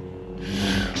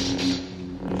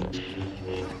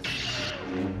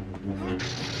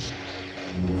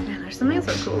 Man, there's something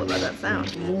so cool about that sound.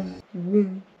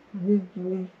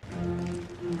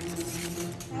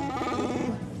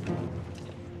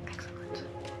 Excellent.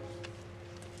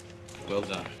 Well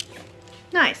done.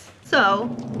 Nice. So,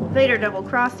 Vader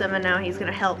double-crossed him and now he's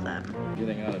gonna help them.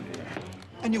 Getting out of here.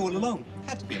 And you all alone.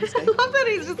 Had to be a I mistake. love that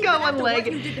he's just got one leg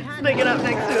sticking up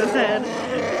next to his head.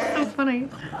 So funny.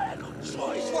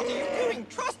 What are you doing?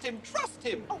 Trust him. Trust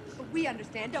him. Oh, we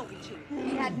understand, don't we, Chewie?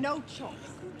 He had no choice.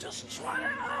 Just try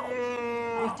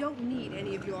it We don't need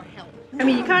any of your help. I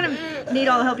mean, you kind of need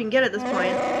all the help you can get at this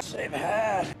point. Save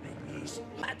her. East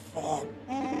platform.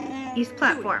 East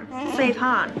platform. Save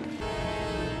Han.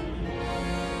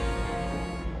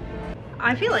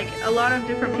 I feel like a lot of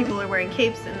different people are wearing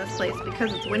capes in this place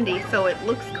because it's windy, so it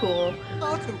looks cool.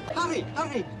 R2, hurry,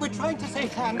 hurry. We're trying to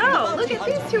save Han. Oh, look at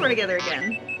these two are together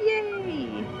again.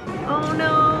 Yay! Oh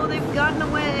no, they've gotten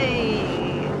away.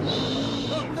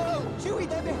 Oh no, Chewie,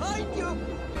 they're behind you.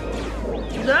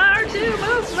 R2,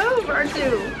 move,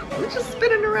 R2. He's just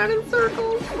spinning around in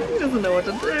circles. He doesn't know what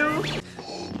to do.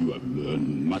 You have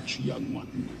learned much, young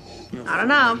one. Not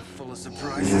enough. Full of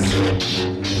surprises.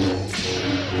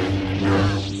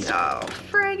 Oh,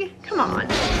 frig. Come on.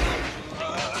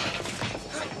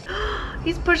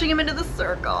 He's pushing him into the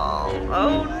circle.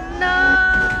 Oh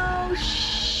no!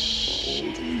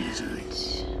 Shit.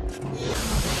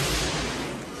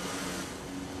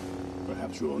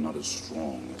 Perhaps you are not as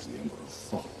strong as the Emperor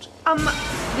thought.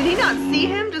 Did he not see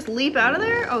him just leap out of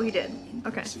there? Oh, he did.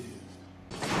 Okay.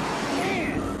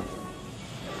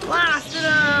 Blasted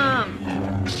him!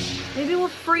 Maybe we'll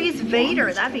freeze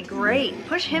Vader. That'd be great.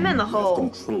 Push him in the hole.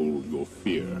 Control your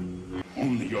fear.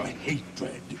 Only your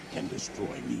hatred can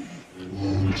destroy me.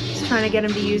 Just trying to get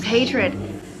him to use hatred.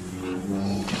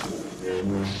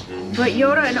 But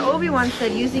Yoda and Obi-Wan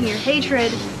said using your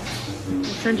hatred will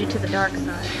send you to the dark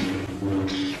side.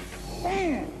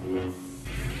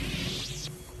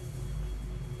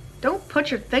 Don't put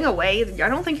your thing away. I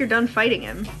don't think you're done fighting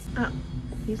him. Oh,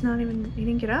 he's not even, he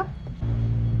didn't get up?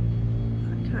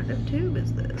 What kind of tube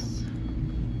is this?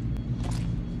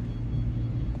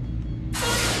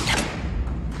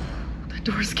 That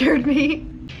door scared me.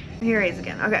 Here he is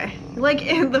again. Okay. Like,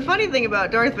 the funny thing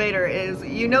about Darth Vader is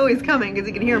you know he's coming because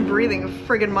you can hear him breathing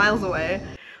friggin' miles away.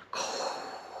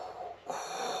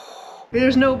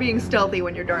 There's no being stealthy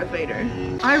when you're Darth Vader.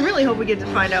 I really hope we get to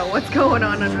find out what's going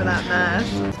on under that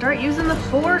mask. Start using the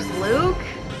Force, Luke.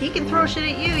 He can throw shit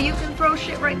at you, you can throw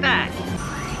shit right back.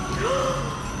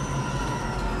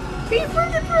 He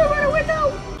freaking threw him out a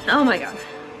window! Oh my god.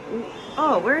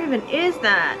 Oh, where even is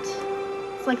that?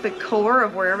 It's like the core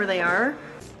of wherever they are.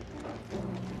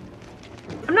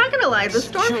 I'm not gonna lie, the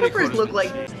stormtroopers look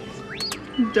like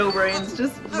doughbrains,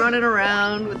 just running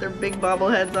around with their big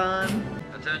bobbleheads on.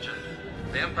 Attention.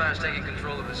 The Empire's taking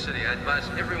control of the city. I advise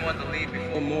everyone to leave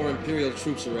before More Imperial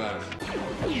troops arrive.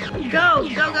 Go,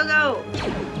 go, go, go!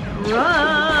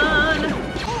 Run!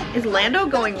 Is Lando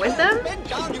going with them?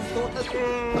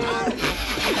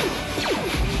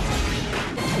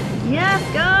 Yes,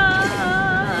 go!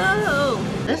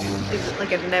 This is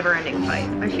like a never-ending fight.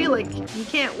 I feel like you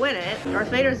can't win it. Darth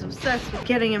Vader's obsessed with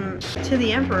getting him to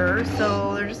the Emperor,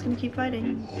 so they're just gonna keep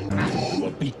fighting. You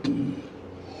are beaten.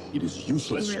 It is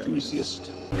useless to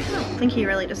resist. I don't think he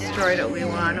really destroyed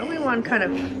Obi-Wan. Obi-Wan kind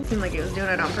of seemed like he was doing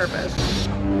it on purpose.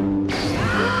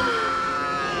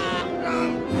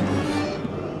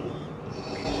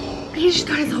 He just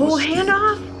got his whole hand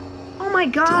off? Oh my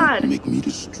god! Don't make me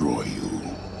destroy you.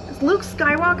 Is Luke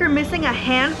Skywalker missing a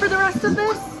hand for the rest of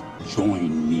this?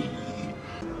 Join me.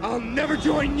 I'll never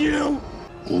join you!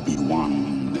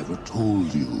 Obi-Wan never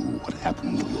told you what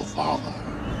happened to your father.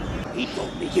 He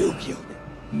told me you killed him.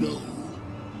 No.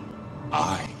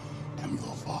 I am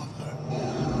your father.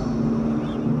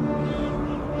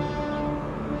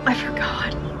 I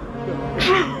forgot.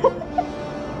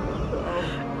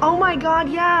 Oh my god,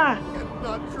 yeah.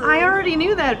 I already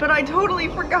knew that, but I totally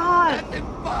forgot.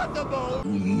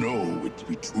 You know it to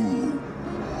be true.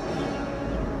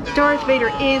 Darth Vader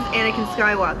is Anakin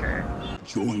Skywalker.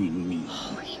 Join me.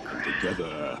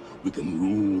 Together, we can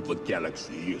rule the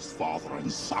galaxy as father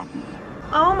and son.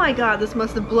 Oh my god, this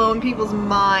must have blown people's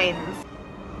minds.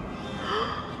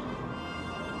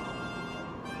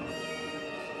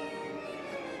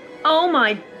 Oh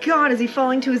my god, is he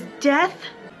falling to his death?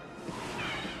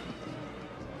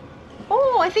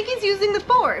 Oh, I think he's using the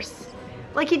Force.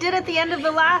 Like he did at the end of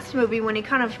the last movie when he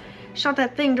kind of shot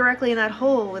that thing directly in that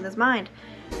hole with his mind.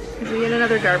 Is he in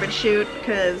another garbage chute?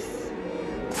 Because...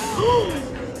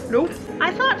 Nope.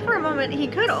 I thought for a moment he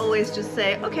could always just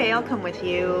say, okay, I'll come with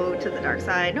you to the dark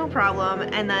side, no problem,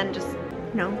 and then just,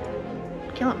 you know,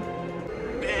 kill him.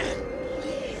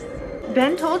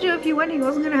 Ben told you if you went, he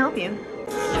wasn't gonna help you.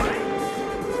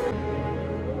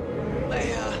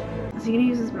 Leia. Is he gonna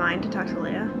use his mind to talk to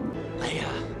Leia? Leia.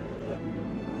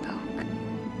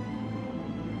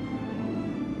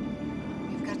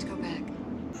 We've got to go back.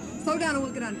 Slow down and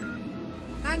we'll get under.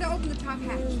 Time to open the top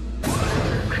hatch.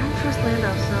 I don't trust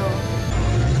Lando, so...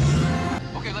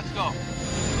 Okay, let's go.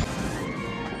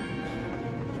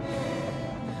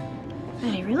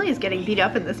 Man, he really is getting beat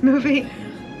up in this movie.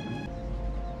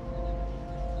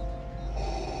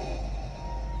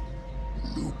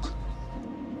 Luke.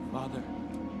 Father.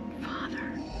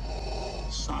 Father.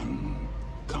 Son,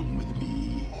 come with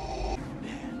me.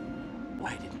 Man,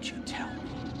 why didn't you tell me?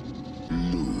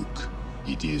 Luke,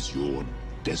 it is your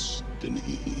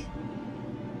destiny.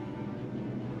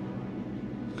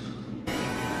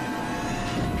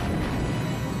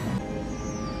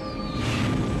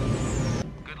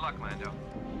 Good luck, Lando.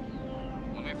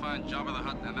 When we find Jabba the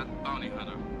Hutt and that bounty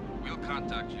hunter, we'll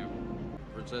contact you.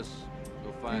 Princess,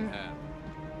 you'll find Han.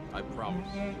 I promise.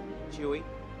 Chewie,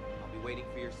 I'll be waiting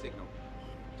for your signal.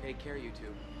 Take care, you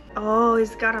two. Oh,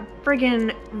 he's got a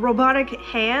friggin' robotic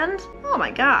hand? Oh my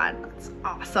god, that's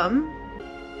awesome.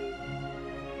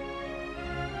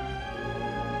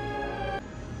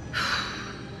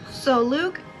 So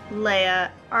Luke,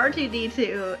 Leia,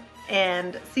 R2-D2,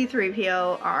 and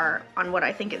C-3PO are on what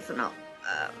I think is a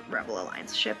Rebel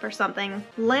Alliance ship or something.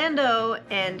 Lando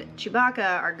and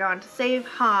Chewbacca are gone to save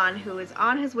Han, who is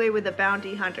on his way with a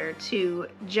bounty hunter to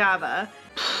Jabba.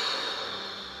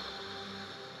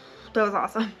 That was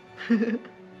awesome.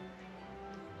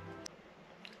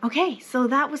 Okay, so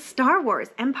that was Star Wars: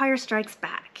 Empire Strikes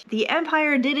Back. The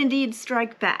Empire did indeed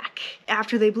strike back.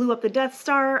 After they blew up the Death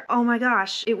Star, oh my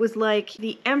gosh, it was like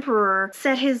the Emperor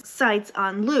set his sights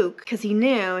on Luke because he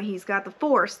knew he's got the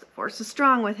Force is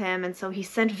strong with him, and so he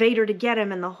sent Vader to get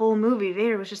him, and the whole movie,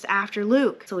 Vader was just after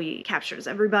Luke. So he captures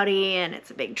everybody, and it's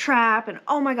a big trap, and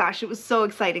oh my gosh, it was so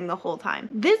exciting the whole time.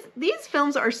 These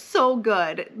films are so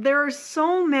good. There are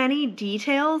so many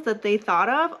details that they thought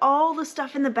of. All the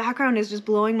stuff in the background is just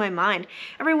blowing my mind.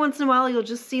 Every once in a while you'll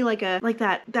just see like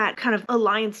that kind of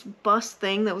Alliance bus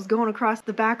thing that was going across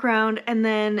the background, and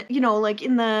then, you know, like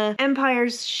in the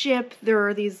Empire's ship there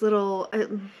are these little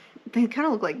they kind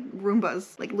of look like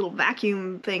Roombas, like little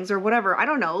vacuum things or whatever. I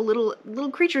don't know,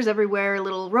 little creatures everywhere,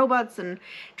 little robots and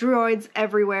droids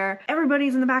everywhere.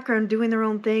 Everybody's in the background doing their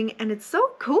own thing, and it's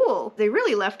so cool. They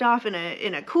really left off in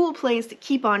a cool place to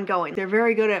keep on going. They're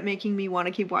very good at making me want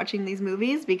to keep watching these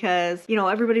movies because, you know,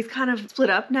 everybody's kind of split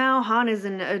up now. Han is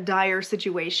in a dire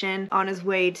situation on his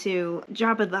way to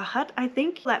Jabba the Hutt, I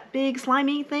think, that big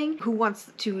slimy thing, who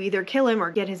wants to either kill him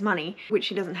or get his money, which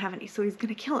he doesn't have any, so he's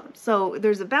gonna kill him. So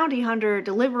there's a bounty hunter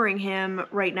delivering him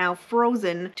right now,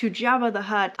 frozen, to Jabba the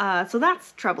Hutt, so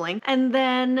that's troubling. And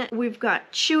then we've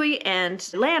got Chewie and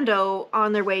Lando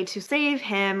on their way to save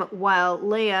him, while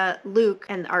Leia, Luke,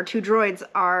 and our two droids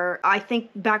are, I think,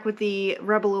 back with the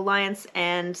Rebel Alliance,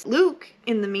 and Luke,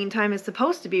 in the meantime, is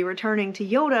supposed to be returning to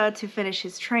Yoda to finish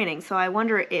his training. So I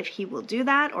wonder if he will do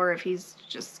that or if he's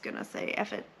just gonna say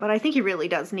F it. But I think he really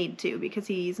does need to, because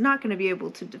he's not gonna be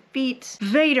able to defeat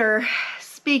Vader.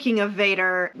 Speaking of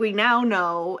Vader, we now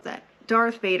know that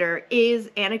Darth Vader is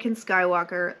Anakin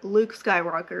Skywalker, Luke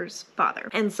Skywalker's father.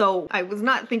 And so I was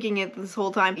not thinking it this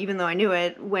whole time, even though I knew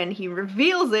it. When he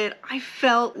reveals it, I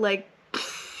felt like,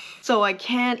 so I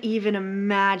can't even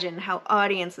imagine how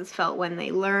audiences felt when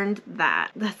they learned that.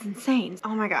 That's insane. Oh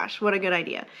my gosh, what a good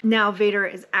idea. Now Vader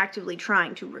is actively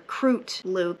trying to recruit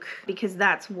Luke, because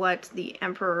that's what the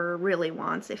Emperor really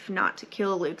wants. If not to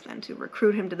kill Luke, then to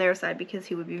recruit him to their side, because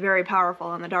he would be very powerful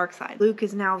on the dark side. Luke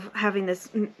is now having this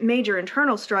major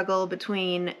internal struggle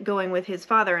between going with his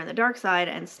father in the dark side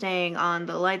and staying on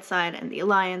the light side and the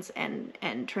Alliance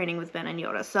and training with Ben and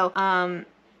Yoda. So,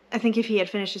 I think if he had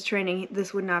finished his training,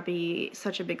 this would not be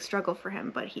such a big struggle for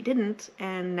him, but he didn't,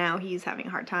 and now he's having a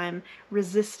hard time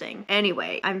resisting.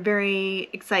 Anyway, I'm very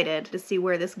excited to see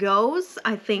where this goes.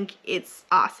 I think it's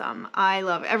awesome. I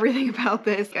love everything about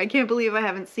this. I can't believe I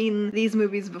haven't seen these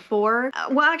movies before.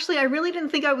 Well, actually, I really didn't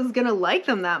think I was gonna like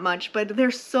them that much, but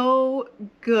they're so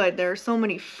good. There are so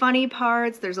many funny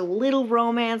parts. There's a little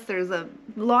romance. There's a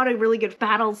lot of really good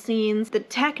battle scenes. The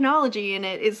technology in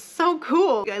it is so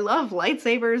cool. I love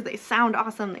lightsabers. They sound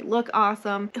awesome. They look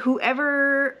awesome.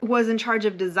 Whoever was in charge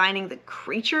of designing the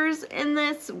creatures in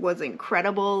this was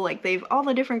incredible. Like, all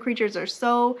the different creatures are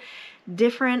so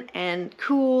different and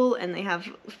cool, and they have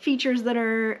features that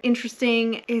are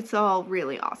interesting. It's all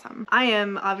really awesome. I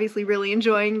am obviously really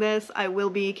enjoying this. I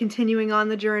will be continuing on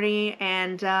the journey,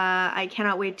 and I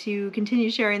cannot wait to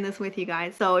continue sharing this with you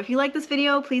guys. So if you like this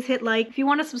video, please hit like. If you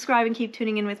want to subscribe and keep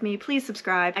tuning in with me, please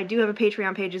subscribe. I do have a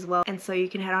Patreon page as well, and so you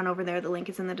can head on over there. The link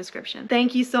is in the description.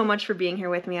 Thank you so much for being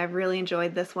here with me. I've really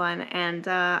enjoyed this one, and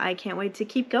I can't wait to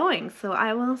keep going. So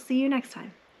I will see you next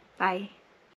time. Bye.